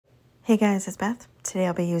Hey guys, it's Beth. Today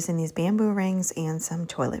I'll be using these bamboo rings and some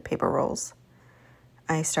toilet paper rolls.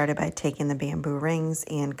 I started by taking the bamboo rings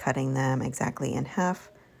and cutting them exactly in half,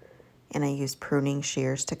 and I used pruning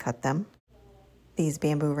shears to cut them. These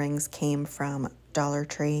bamboo rings came from Dollar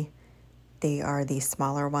Tree. They are the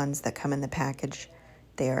smaller ones that come in the package.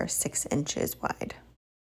 They are 6 inches wide.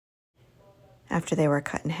 After they were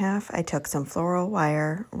cut in half, I took some floral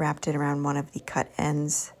wire, wrapped it around one of the cut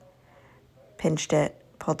ends, pinched it,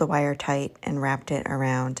 pulled the wire tight, and wrapped it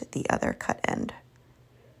around the other cut end.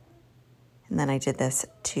 And then I did this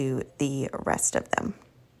to the rest of them.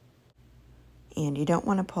 And you don't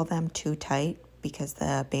want to pull them too tight because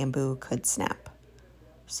the bamboo could snap.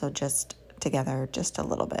 So just together, just a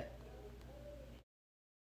little bit.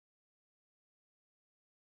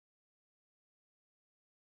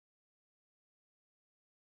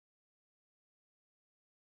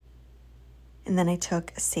 And then I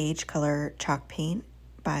took Sage Color Chalk Paint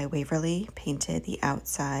by Waverly, painted the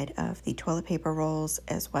outside of the toilet paper rolls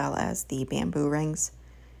as well as the bamboo rings.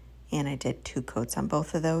 And I did 2 coats on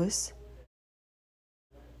both of those.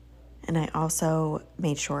 And I also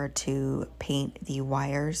made sure to paint the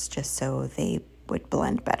wires just so they would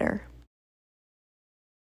blend better.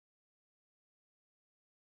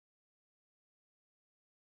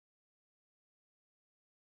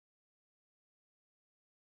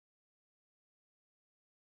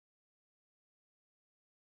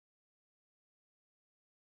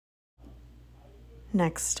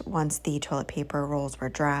 Next, once the toilet paper rolls were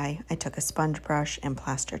dry, I took a sponge brush and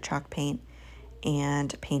plaster chalk paint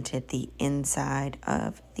and painted the inside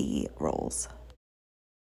of the rolls.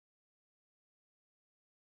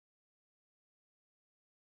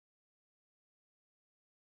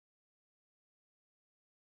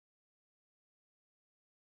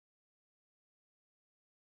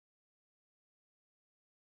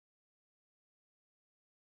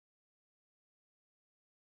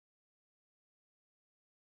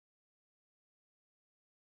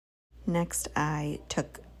 Next, I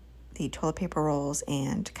took the toilet paper rolls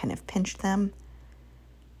and kind of pinched them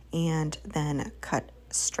and then cut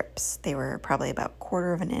strips. They were probably about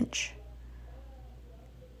 1/4 of an inch.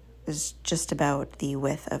 It was just about the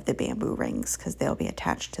width of the bamboo rings because they'll be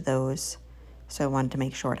attached to those. So I wanted to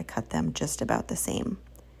make sure to cut them just about the same.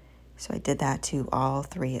 So I did that to all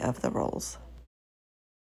 3 of the rolls.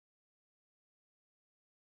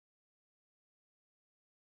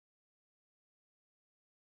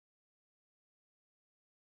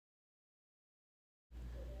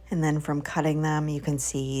 And then from cutting them, you can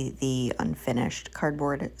see the unfinished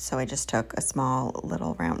cardboard. So I just took a small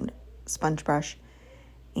little round sponge brush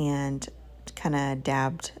and kind of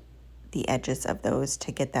dabbed the edges of those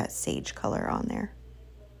to get that sage color on there.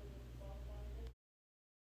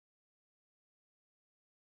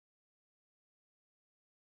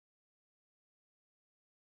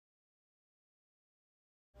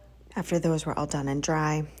 After those were all done and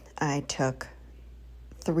dry, I took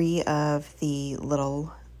 3 of the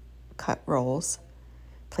little cut rolls,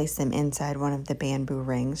 placed them inside one of the bamboo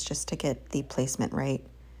rings just to get the placement right,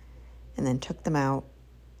 and then took them out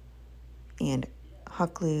and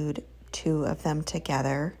hot glued 2 of them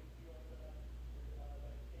together,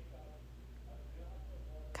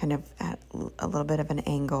 kind of at a little bit of an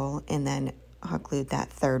angle, and then hot glued that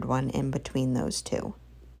 3rd one in between those 2.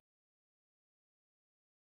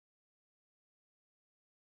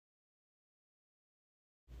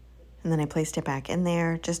 And then I placed it back in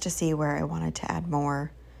there just to see where I wanted to add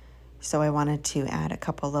more. So I wanted to add a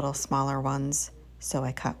couple little smaller ones. So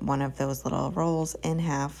I cut one of those little rolls in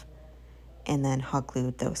half and then hot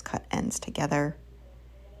glued those cut ends together.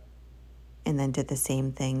 And then did the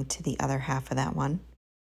same thing to the other half of that one.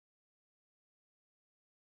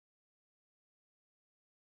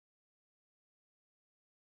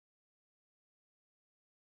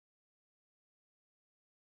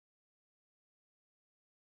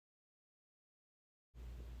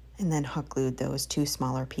 And then hot glued those 2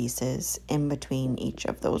 smaller pieces in between each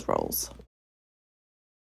of those rolls.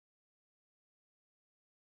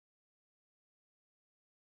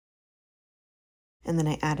 And then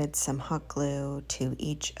I added some hot glue to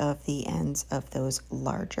each of the ends of those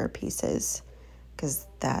larger pieces because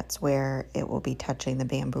that's where it will be touching the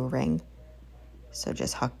bamboo ring. So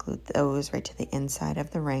just hot glued those right to the inside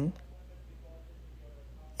of the ring.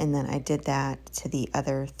 And then I did that to the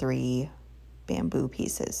other 3 bamboo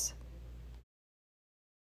pieces.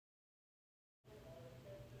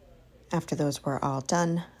 After those were all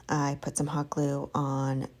done, I put some hot glue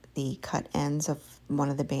on the cut ends of one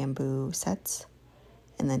of the bamboo sets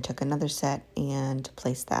and then took another set and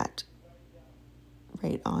placed that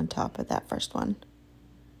right on top of that first one.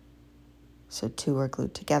 So 2 were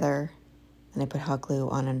glued together Then I put hot glue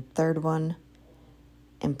on a third one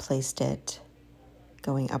and placed it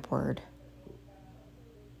going upward.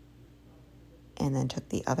 And then took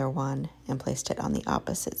the other one and placed it on the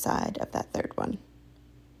opposite side of that third one.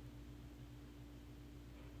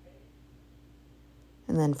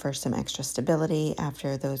 And then for some extra stability,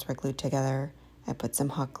 after those were glued together, I put some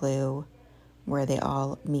hot glue where they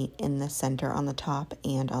all meet in the center on the top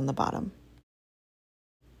and on the bottom.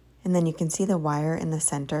 And then you can see the wire in the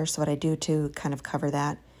center. So what I do to kind of cover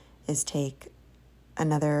that is take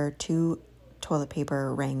another 2 toilet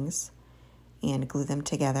paper rings and glue them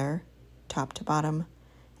together, top to bottom,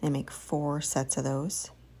 and I make 4 sets of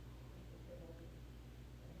those.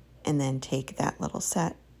 And then take that little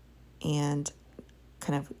set and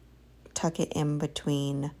kind of tuck it in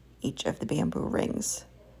between each of the bamboo rings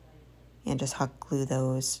and just hot glue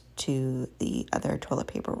those to the other toilet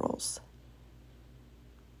paper rolls.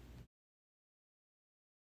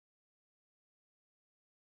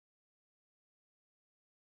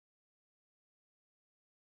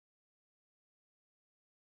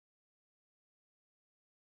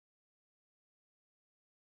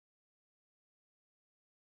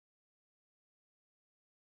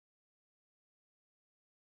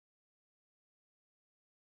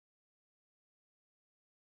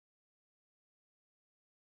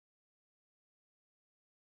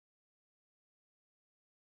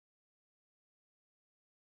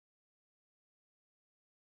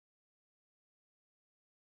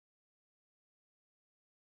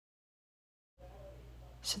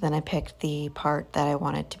 So then I picked the part that I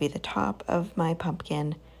wanted to be the top of my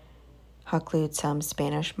pumpkin, hot glued some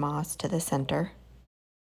Spanish moss to the center.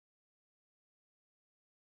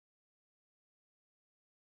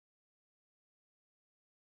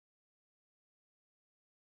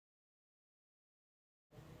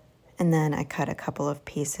 And then I cut a couple of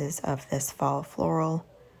pieces of this fall floral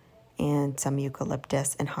and some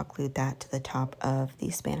eucalyptus and hot glued that to the top of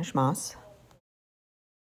the Spanish moss.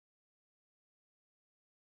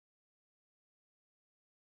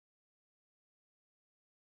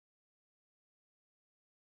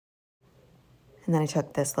 And then I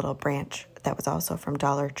took this little branch that was also from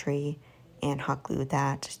Dollar Tree and hot glued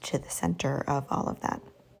that to the center of all of that.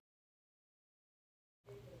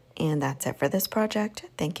 And that's it for this project.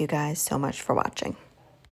 Thank you guys so much for watching.